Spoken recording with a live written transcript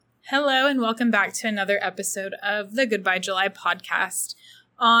Hello, and welcome back to another episode of the Goodbye July podcast.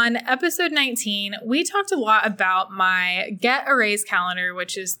 On episode 19, we talked a lot about my Get a Raise calendar,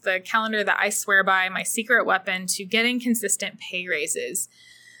 which is the calendar that I swear by, my secret weapon to getting consistent pay raises.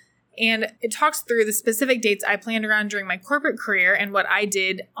 And it talks through the specific dates I planned around during my corporate career and what I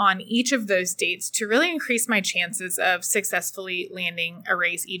did on each of those dates to really increase my chances of successfully landing a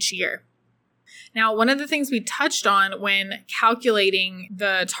raise each year. Now, one of the things we touched on when calculating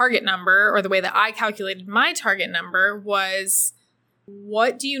the target number, or the way that I calculated my target number, was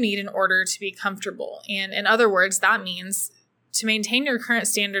what do you need in order to be comfortable? And in other words, that means to maintain your current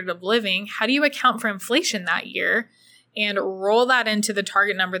standard of living, how do you account for inflation that year and roll that into the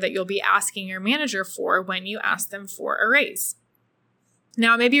target number that you'll be asking your manager for when you ask them for a raise?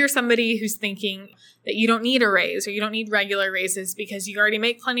 Now, maybe you're somebody who's thinking that you don't need a raise or you don't need regular raises because you already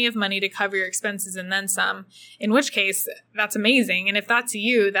make plenty of money to cover your expenses and then some, in which case that's amazing. And if that's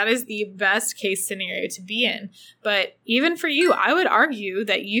you, that is the best case scenario to be in. But even for you, I would argue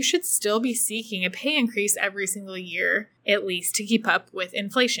that you should still be seeking a pay increase every single year, at least to keep up with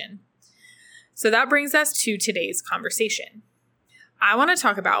inflation. So that brings us to today's conversation. I want to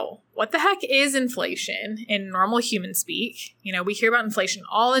talk about what the heck is inflation in normal human speak. You know, we hear about inflation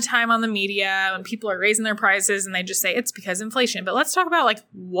all the time on the media when people are raising their prices and they just say it's because inflation. But let's talk about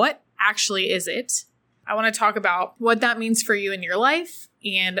what actually is it? I want to talk about what that means for you in your life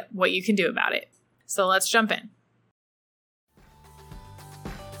and what you can do about it. So let's jump in.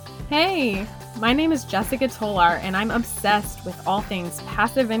 Hey, my name is Jessica Tolar, and I'm obsessed with all things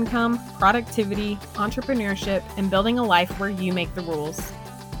passive income, productivity, entrepreneurship, and building a life where you make the rules.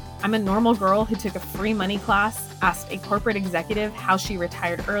 I'm a normal girl who took a free money class, asked a corporate executive how she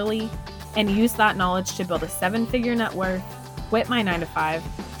retired early, and used that knowledge to build a 7-figure net worth, quit my 9-to-5,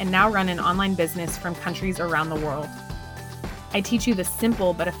 and now run an online business from countries around the world. I teach you the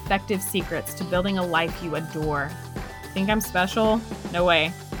simple but effective secrets to building a life you adore. Think I'm special? No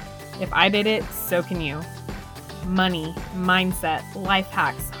way. If I did it, so can you. Money, mindset, life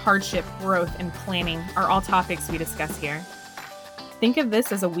hacks, hardship, growth, and planning are all topics we discuss here. Think of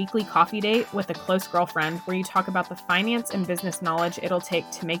this as a weekly coffee date with a close girlfriend where you talk about the finance and business knowledge it'll take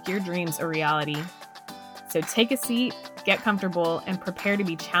to make your dreams a reality. So take a seat, get comfortable, and prepare to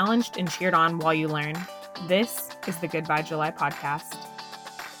be challenged and cheered on while you learn. This is the Goodbye July podcast.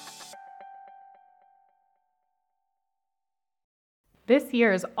 This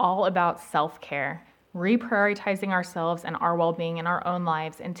year is all about self-care, reprioritizing ourselves and our well-being in our own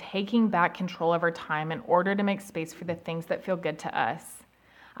lives and taking back control of our time in order to make space for the things that feel good to us.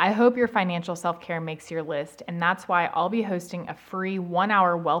 I hope your financial self-care makes your list, and that's why I'll be hosting a free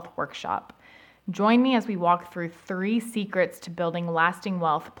 1-hour wealth workshop. Join me as we walk through 3 secrets to building lasting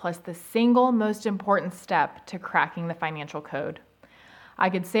wealth, plus the single most important step to cracking the financial code. I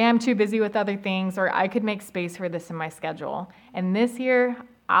could say I'm too busy with other things, or I could make space for this in my schedule. And this year,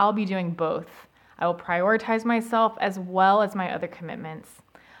 I'll be doing both. I will prioritize myself as well as my other commitments.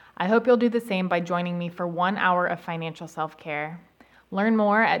 I hope you'll do the same by joining me for 1 hour of financial self-care. Learn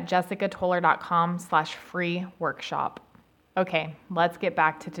more at jessicatolar.com/free workshop. Okay, let's get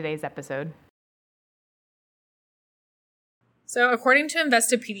back to today's episode. So according to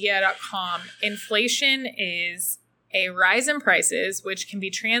Investopedia.com, inflation is a rise in prices, which can be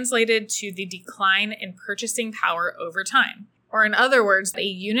translated to the decline in purchasing power over time. Or in other words, a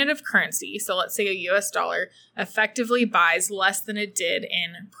unit of currency, so let's say a US dollar, effectively buys less than it did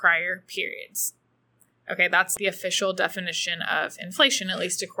in prior periods. Okay, that's the official definition of inflation, at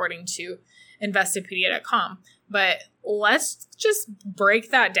least according to Investopedia.com. But let's just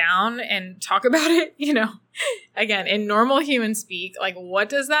break that down and talk about it, again, in normal human speak, what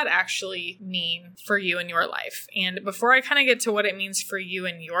does that actually mean for you in your life? And before I kind of get to what it means for you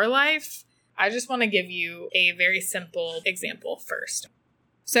in your life, I just want to give you a very simple example first.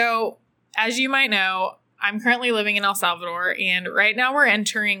 So, as you might know, I'm currently living in El Salvador, and right now we're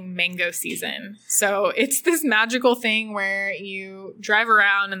entering mango season. So it's this magical thing where you drive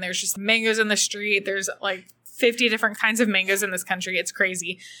around and there's just mangoes in the street. There's 50 different kinds of mangoes in this country. It's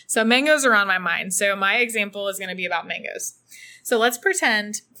crazy. So mangoes are on my mind. So my example is going to be about mangoes. So let's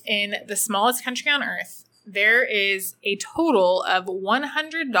pretend in the smallest country on earth, there is a total of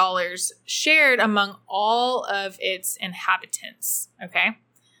 $100 shared among all of its inhabitants. Okay?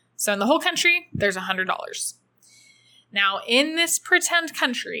 So in the whole country, there's $100. Now, in this pretend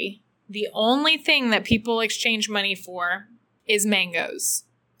country, the only thing that people exchange money for is mangoes.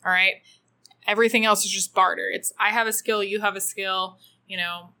 All right? Everything else is just barter. It's I have a skill, you have a skill,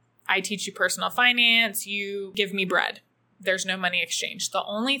 I teach you personal finance, you give me bread. there's no money exchange. The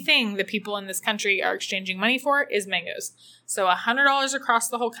only thing the people in this country are exchanging money for is mangoes. So $100 across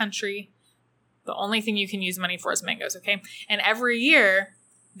the whole country, the only thing you can use money for is mangoes, okay? And every year,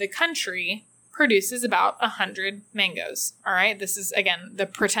 the country produces about 100 mangoes, all right? This is, again, the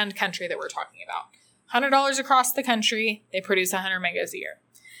pretend country that we're talking about. $100 across the country, they produce 100 mangoes a year.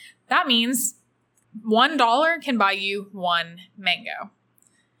 That means $1 can buy you one mango.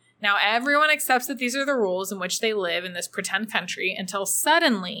 Now, everyone accepts that these are the rules in which they live in this pretend country until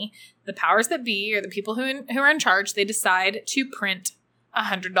suddenly the powers that be, or the people who are in charge, they decide to print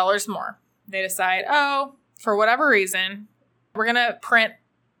 $100 more. They decide, for whatever reason, we're going to print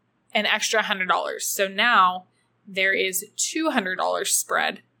an extra $100. So now there is $200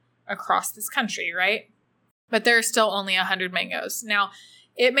 spread across this country, right? But there are still only 100 mangoes. Now,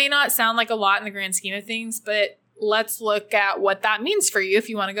 it may not sound like a lot in the grand scheme of things, but let's look at what that means for you if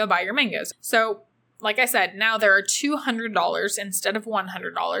you want to go buy your mangoes. So, like I said, now there are $200 instead of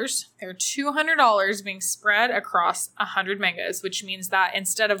 $100. There are $200 being spread across 100 mangoes, which means that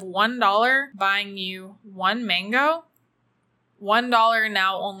instead of $1 buying you one mango, $1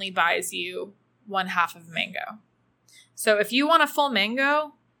 now only buys you one half of a mango. So if you want a full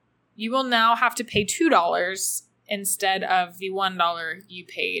mango, you will now have to pay $2 instead of the $1 you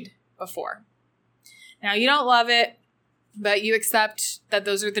paid before. Now, you don't love it, but you accept that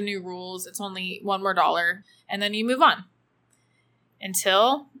those are the new rules. It's only one more dollar, and then you move on.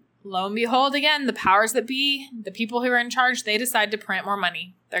 Until, lo and behold, again, the powers that be, the people who are in charge, they decide to print more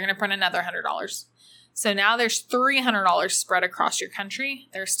money. They're going to print another $100. So now there's $300 spread across your country.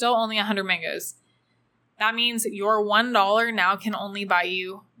 There's still only 100 mangoes. That means your $1 now can only buy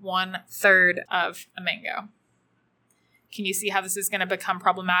you 1/3 of a mango. Can you see how this is going to become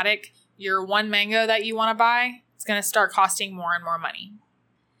problematic? Your one mango that you want to buy, it's going to start costing more and more money.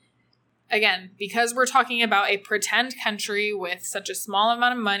 Again, because we're talking about a pretend country with such a small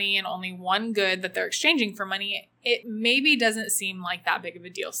amount of money and only one good that they're exchanging for money, it maybe doesn't seem like that big of a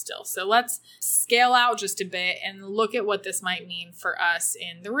deal still. So let's scale out just a bit and look at what this might mean for us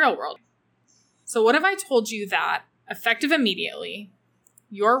in the real world. So what if I told you that, effective immediately,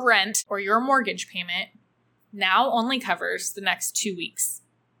 your rent or your mortgage payment now only covers the next 2 weeks?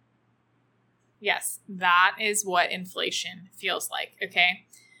 Yes, that is what inflation feels like, okay?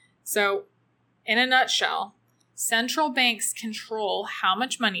 So, in a nutshell, central banks control how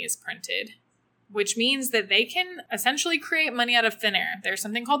much money is printed, which means that they can essentially create money out of thin air. There's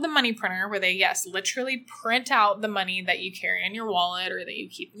something called the money printer where they, yes, literally print out the money that you carry in your wallet or that you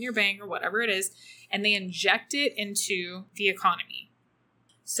keep in your bank or whatever it is, and they inject it into the economy.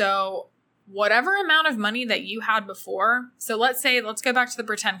 So, whatever amount of money that you had before, so let's go back to the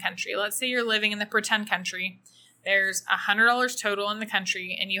pretend country. Let's say you're living in the pretend country. There's $100 total in the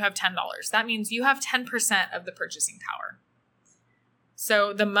country and you have $10. That means you have 10% of the purchasing power.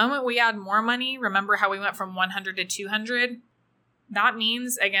 So the moment we add more money, remember how we went from 100 to 200? That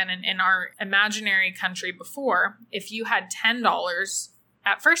means, again, in our imaginary country before, if you had $10,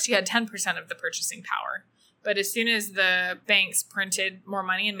 at first you had 10% of the purchasing power. But as soon as the banks printed more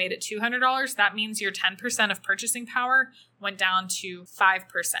money and made it $200, that means your 10% of purchasing power went down to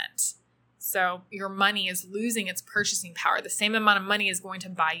 5%. So your money is losing its purchasing power. The same amount of money is going to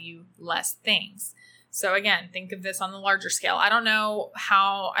buy you less things. So again, think of this on the larger scale. I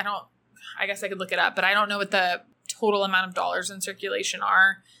guess I could look it up, but I don't know what the total amount of dollars in circulation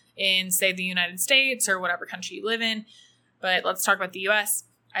are in, say, the United States or whatever country you live in. But let's talk about the US.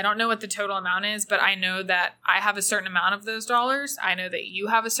 I don't know what the total amount is, but I know that I have a certain amount of those dollars. I know that you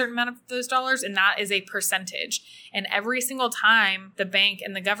have a certain amount of those dollars, and that is a percentage. And every single time the bank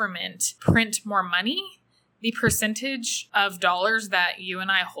and the government print more money, the percentage of dollars that you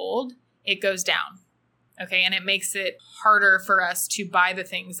and I hold, it goes down. Okay, and it makes it harder for us to buy the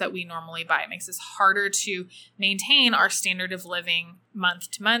things that we normally buy. It makes it harder to maintain our standard of living month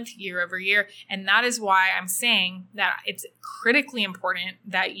to month, year over year. And that is why I'm saying that it's critically important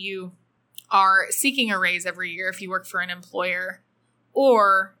that you are seeking a raise every year if you work for an employer,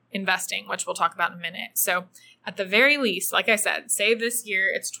 or investing, which we'll talk about in a minute. So at the very least, like I said, say this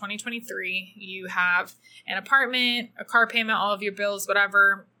year, it's 2023, you have an apartment, a car payment, all of your bills,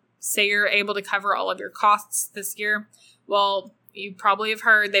 whatever. Say you're able to cover all of your costs this year. Well, you probably have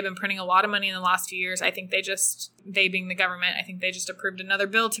heard they've been printing a lot of money in the last few years. I think they being the government, I think they just approved another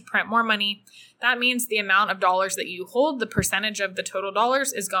bill to print more money. That means the amount of dollars that you hold, the percentage of the total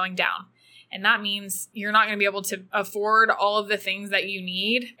dollars, is going down. And that means you're not going to be able to afford all of the things that you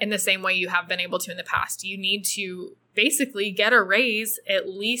need in the same way you have been able to in the past. You need to basically get a raise at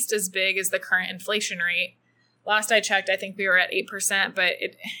least as big as the current inflation rate Last I checked, I think we were at 8%, but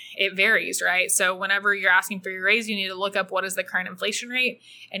it varies, right? So whenever you're asking for your raise, you need to look up what is the current inflation rate,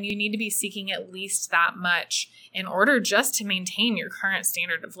 and you need to be seeking at least that much in order just to maintain your current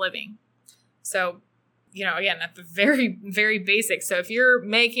standard of living. So, again, at the very, very basic. So if you're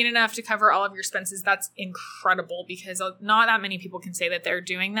making enough to cover all of your expenses, that's incredible, because not that many people can say that they're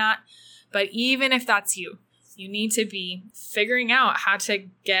doing that. But even if that's you, you need to be figuring out how to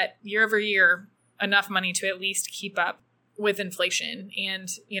get year over year enough money to at least keep up with inflation. And,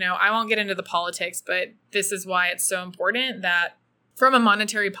 I won't get into the politics, but this is why it's so important that from a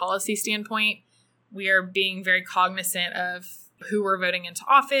monetary policy standpoint, we are being very cognizant of who we're voting into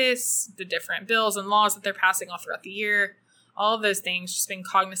office, the different bills and laws that they're passing all throughout the year, all of those things, just being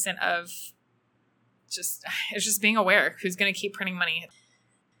cognizant of just being aware who's going to keep printing money.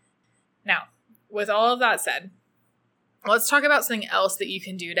 Now, with all of that said, let's talk about something else that you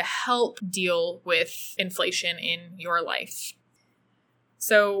can do to help deal with inflation in your life.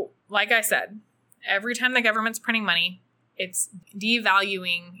 So, like I said, every time the government's printing money, it's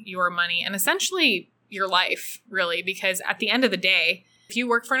devaluing your money and essentially your life, really, because at the end of the day, if you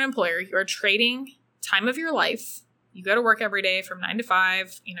work for an employer, you're trading time of your life. You go to work every day from 9 to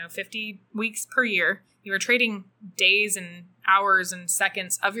 5, 50 weeks per year. You are trading days and hours and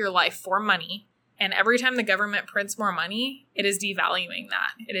seconds of your life for money. And every time the government prints more money, it is devaluing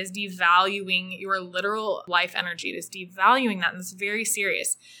that. It is devaluing your literal life energy. It is devaluing that, and it's very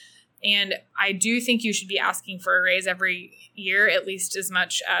serious. And I do think you should be asking for a raise every year, at least as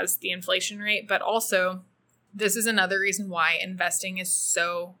much as the inflation rate. But also, this is another reason why investing is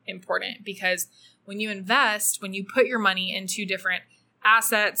so important, because when you invest, when you put your money into different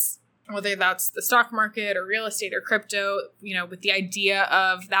assets, whether that's the stock market or real estate or crypto, with the idea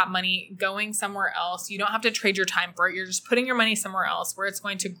of that money going somewhere else, you don't have to trade your time for it. You're just putting your money somewhere else where it's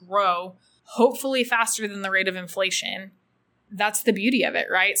going to grow, hopefully faster than the rate of inflation. That's the beauty of it,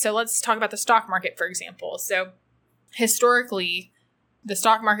 right? So let's talk about the stock market, for example. So historically, the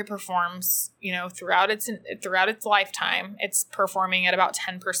stock market performs, throughout its lifetime, it's performing at about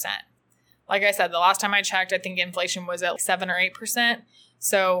 10%. Like I said, the last time I checked, I think inflation was at 7 or 8%.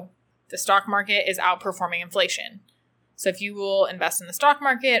 So the stock market is outperforming inflation. So if you will invest in the stock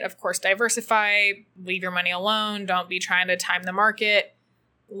market, of course, diversify, leave your money alone. Don't be trying to time the market.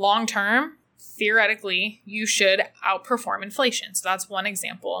 Long term, theoretically, you should outperform inflation. So that's one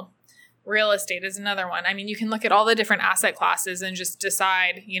example. Real estate is another one. I mean, you can look at all the different asset classes and just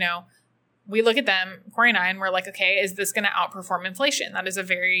decide, we look at them, Corey and I, and we're like, okay, is this going to outperform inflation? That is a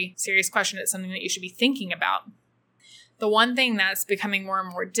very serious question. It's something that you should be thinking about. The one thing that's becoming more and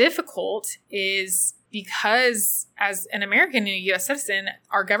more difficult is because as an American and a U.S. citizen,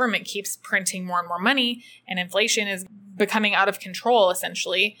 our government keeps printing more and more money and inflation is becoming out of control,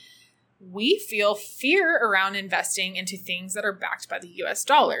 essentially. We feel fear around investing into things that are backed by the U.S.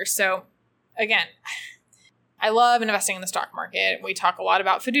 dollar. So again, I love investing in the stock market. We talk a lot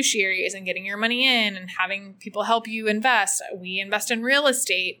about fiduciaries and getting your money in and having people help you invest. We invest in real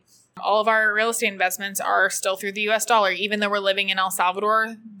estate. All of our real estate investments are still through the U.S. dollar. Even though we're living in El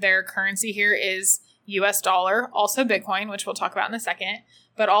Salvador, their currency here is U.S. dollar, also Bitcoin, which we'll talk about in a second.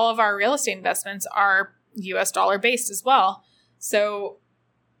 But all of our real estate investments are U.S. dollar based as well. So,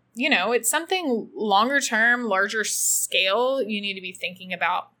 it's something longer term, larger scale you need to be thinking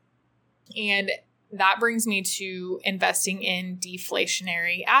about. And that brings me to investing in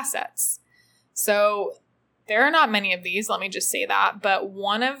deflationary assets. So there are not many of these, let me just say that. But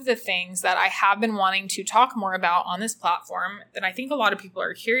one of the things that I have been wanting to talk more about on this platform that I think a lot of people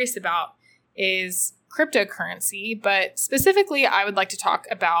are curious about is cryptocurrency. But specifically, I would like to talk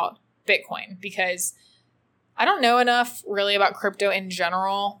about Bitcoin because I don't know enough really about crypto in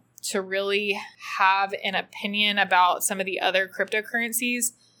general to really have an opinion about some of the other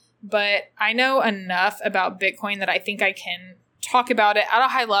cryptocurrencies. But I know enough about Bitcoin that I think I can talk about it at a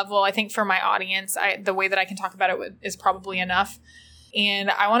high level. I think for my audience, the way that I can talk about it is probably enough. And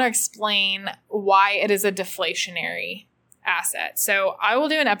I want to explain why it is a deflationary asset. So I will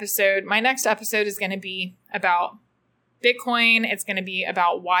do an episode. My next episode is going to be about Bitcoin. It's going to be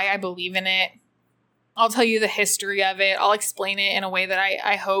about why I believe in it. I'll tell you the history of it. I'll explain it in a way that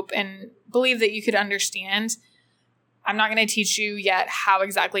I hope and believe that you could understand. I'm not going to teach you yet how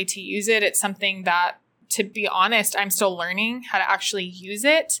exactly to use it. It's something that, to be honest, I'm still learning how to actually use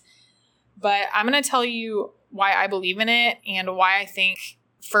it. But I'm going to tell you why I believe in it and why I think,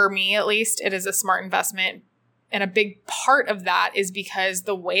 for me at least, it is a smart investment. And a big part of that is because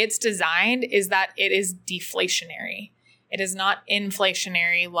the way it's designed is that it is deflationary. It is not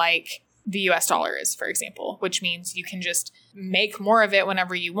inflationary like the US dollar is, for example, which means you can just make more of it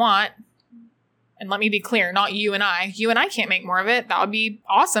whenever you want. And let me be clear, not you and I. You and I can't make more of it. That would be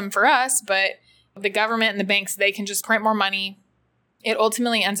awesome for us. But the government and the banks, they can just print more money. It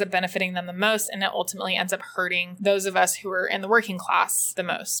ultimately ends up benefiting them the most, and it ultimately ends up hurting those of us who are in the working class the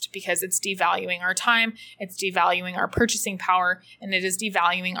most, because it's devaluing our time, it's devaluing our purchasing power, and it is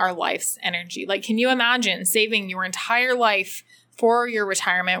devaluing our life's energy. Like, can you imagine saving your entire life for your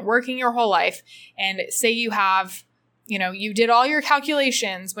retirement, working your whole life, and say you have, you did all your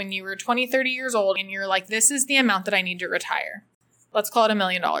calculations when you were 20, 30 years old, and you're like, this is the amount that I need to retire. Let's call it $1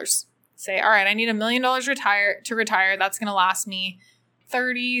 million. Say, all right, I need $1 million to retire. That's going to last me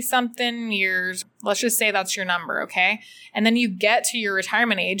 30 something years. Let's just say that's your number. Okay. And then you get to your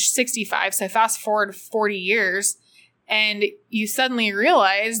retirement age, 65. So fast forward 40 years and you suddenly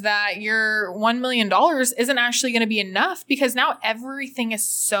realize that your $1 million isn't actually going to be enough because now everything is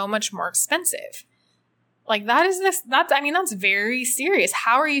so much more expensive. Like that's very serious.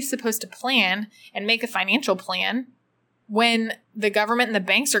 How are you supposed to plan and make a financial plan when the government and the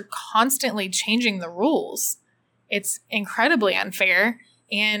banks are constantly changing the rules? It's incredibly unfair.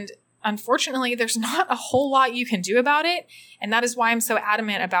 And unfortunately, there's not a whole lot you can do about it. And that is why I'm so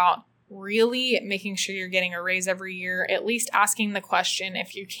adamant about really making sure you're getting a raise every year, at least asking the question.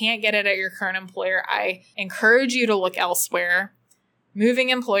 If you can't get it at your current employer, I encourage you to look elsewhere. Moving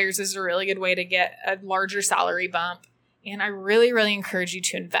employers is a really good way to get a larger salary bump. And I really, really encourage you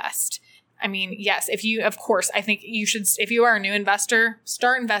to invest. I mean, yes, I think you should, if you are a new investor,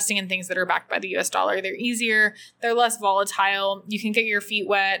 start investing in things that are backed by the US dollar. They're easier, they're less volatile. You can get your feet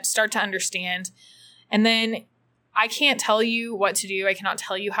wet, start to understand. And then I can't tell you what to do. I cannot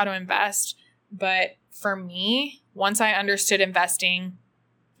tell you how to invest. But for me, once I understood investing,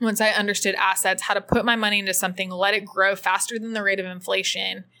 once I understood assets, how to put my money into something, let it grow faster than the rate of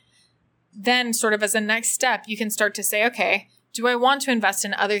inflation, then sort of as a next step, you can start to say, okay, do I want to invest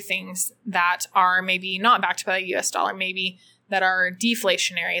in other things that are maybe not backed by the US dollar, maybe that are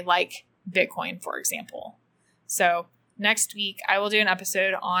deflationary, like Bitcoin, for example? So next week, I will do an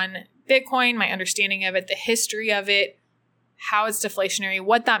episode on Bitcoin, my understanding of it, the history of it, how it's deflationary,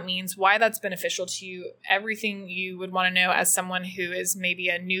 what that means, why that's beneficial to you, everything you would want to know as someone who is maybe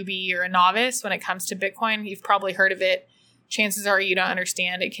a newbie or a novice when it comes to Bitcoin. You've probably heard of it. Chances are you don't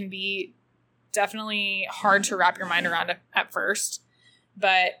understand. It can be definitely hard to wrap your mind around at first,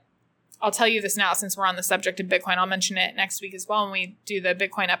 but I'll tell you this now since we're on the subject of Bitcoin. I'll mention it next week as well when we do the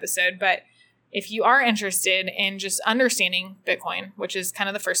Bitcoin episode. But if you are interested in just understanding Bitcoin, which is kind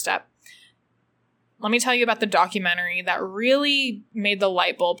of the first step, let me tell you about the documentary that really made the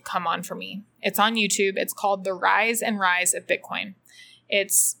light bulb come on for me. It's on YouTube. It's called The Rise and Rise of Bitcoin.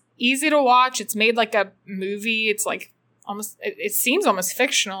 It's easy to watch. It's made like a movie. It's like it seems almost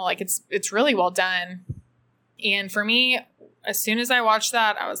fictional. Like it's really well done. And for me, as soon as I watched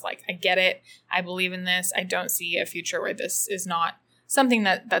that, I was like, I get it. I believe in this. I don't see a future where this is not something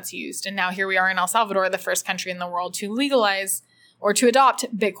that's used. And now here we are in El Salvador, the first country in the world to legalize or to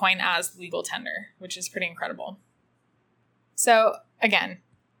adopt Bitcoin as legal tender, which is pretty incredible. So again,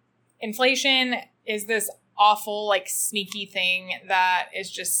 inflation is this awful, like sneaky thing that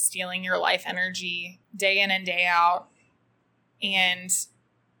is just stealing your life energy day in and day out. And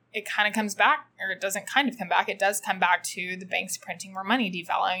it kind of comes back, or it doesn't kind of come back. It does come back to the banks printing more money,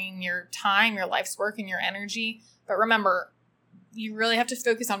 devaluing your time, your life's work, and your energy. But remember, you really have to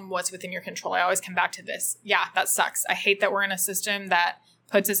focus on what's within your control. I always come back to this. Yeah, that sucks. I hate that we're in a system that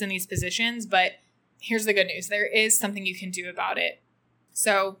puts us in these positions, but here's the good news. There is something you can do about it.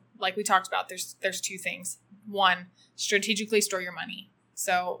 So like we talked about, there's two things. One, strategically store your money.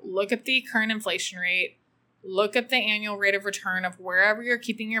 So look at the current inflation rate. Look at the annual rate of return of wherever you're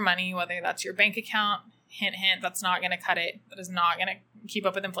keeping your money, whether that's your bank account. Hint, hint, that's not going to cut it. That is not going to keep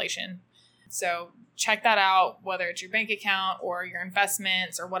up with inflation. So check that out, whether it's your bank account or your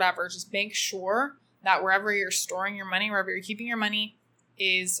investments or whatever. Just make sure that wherever you're storing your money, wherever you're keeping your money,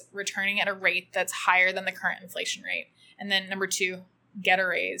 is returning at a rate that's higher than the current inflation rate. And then number two, get a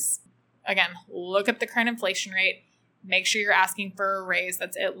raise. Again, look up the current inflation rate. Make sure you're asking for a raise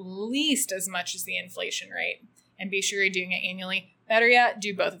that's at least as much as the inflation rate. And be sure you're doing it annually. Better yet,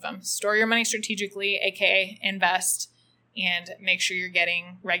 do both of them. Store your money strategically, aka invest, and make sure you're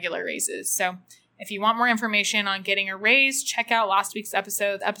getting regular raises. So if you want more information on getting a raise, check out last week's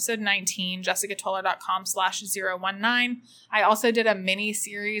episode 19, jessicatoller.com/019. I also did a mini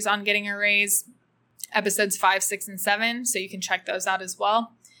series on getting a raise, episodes 5, 6, and 7. So you can check those out as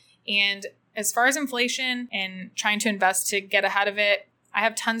well. And as far as inflation and trying to invest to get ahead of it, I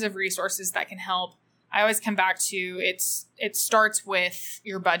have tons of resources that can help. I always come back to it starts with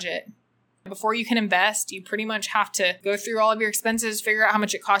your budget. Before you can invest, you pretty much have to go through all of your expenses, figure out how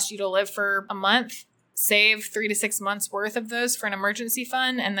much it costs you to live for a month, save 3 to 6 months worth of those for an emergency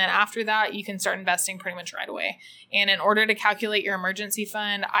fund. And then after that, you can start investing pretty much right away. And in order to calculate your emergency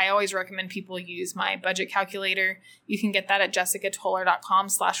fund, I always recommend people use my budget calculator. You can get that at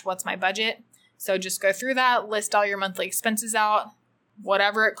jessicatoller.com/what'smybudget. So just go through that, list all your monthly expenses out,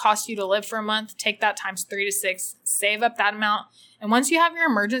 whatever it costs you to live for a month, take that times 3 to 6, save up that amount. And once you have your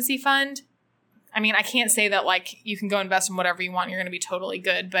emergency fund, I can't say that you can go invest in whatever you want, you're going to be totally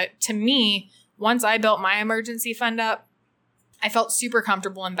good. But to me, once I built my emergency fund up, I felt super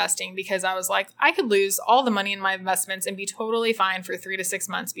comfortable investing because I was like, I could lose all the money in my investments and be totally fine for 3 to 6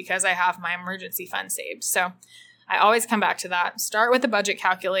 months because I have my emergency fund saved. So I always come back to that. Start with the budget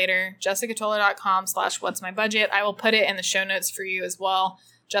calculator, jessicatoller.com/what'smybudget. I will put it in the show notes for you as well,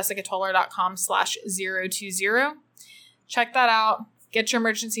 jessicatoller.com/020. Check that out. Get your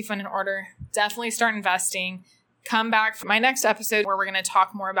emergency fund in order. Definitely start investing. Come back for my next episode where we're going to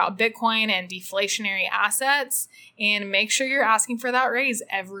talk more about Bitcoin and deflationary assets, and make sure you're asking for that raise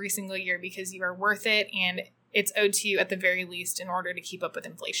every single year because you are worth it and it's owed to you at the very least in order to keep up with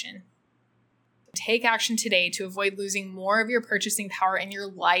inflation. Take action today to avoid losing more of your purchasing power and your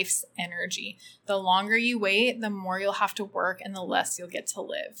life's energy. The longer you wait, the more you'll have to work and the less you'll get to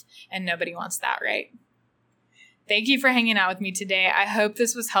live. And nobody wants that, right? Thank you for hanging out with me today. I hope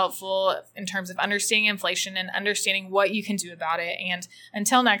this was helpful in terms of understanding inflation and understanding what you can do about it. And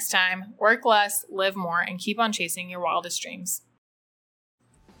until next time, work less, live more, and keep on chasing your wildest dreams.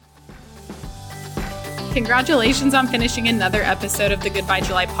 Congratulations on finishing another episode of the Goodbye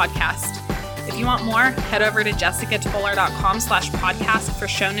July podcast. If you want more, head over to jessicatoller.com/podcast for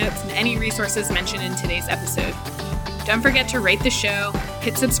show notes and any resources mentioned in today's episode. Don't forget to rate the show,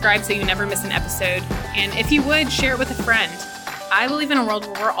 hit subscribe so you never miss an episode, and if you would, share it with a friend. I believe in a world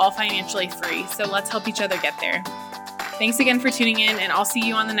where we're all financially free, so let's help each other get there. Thanks again for tuning in, and I'll see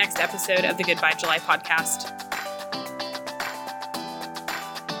you on the next episode of the Goodbye July podcast.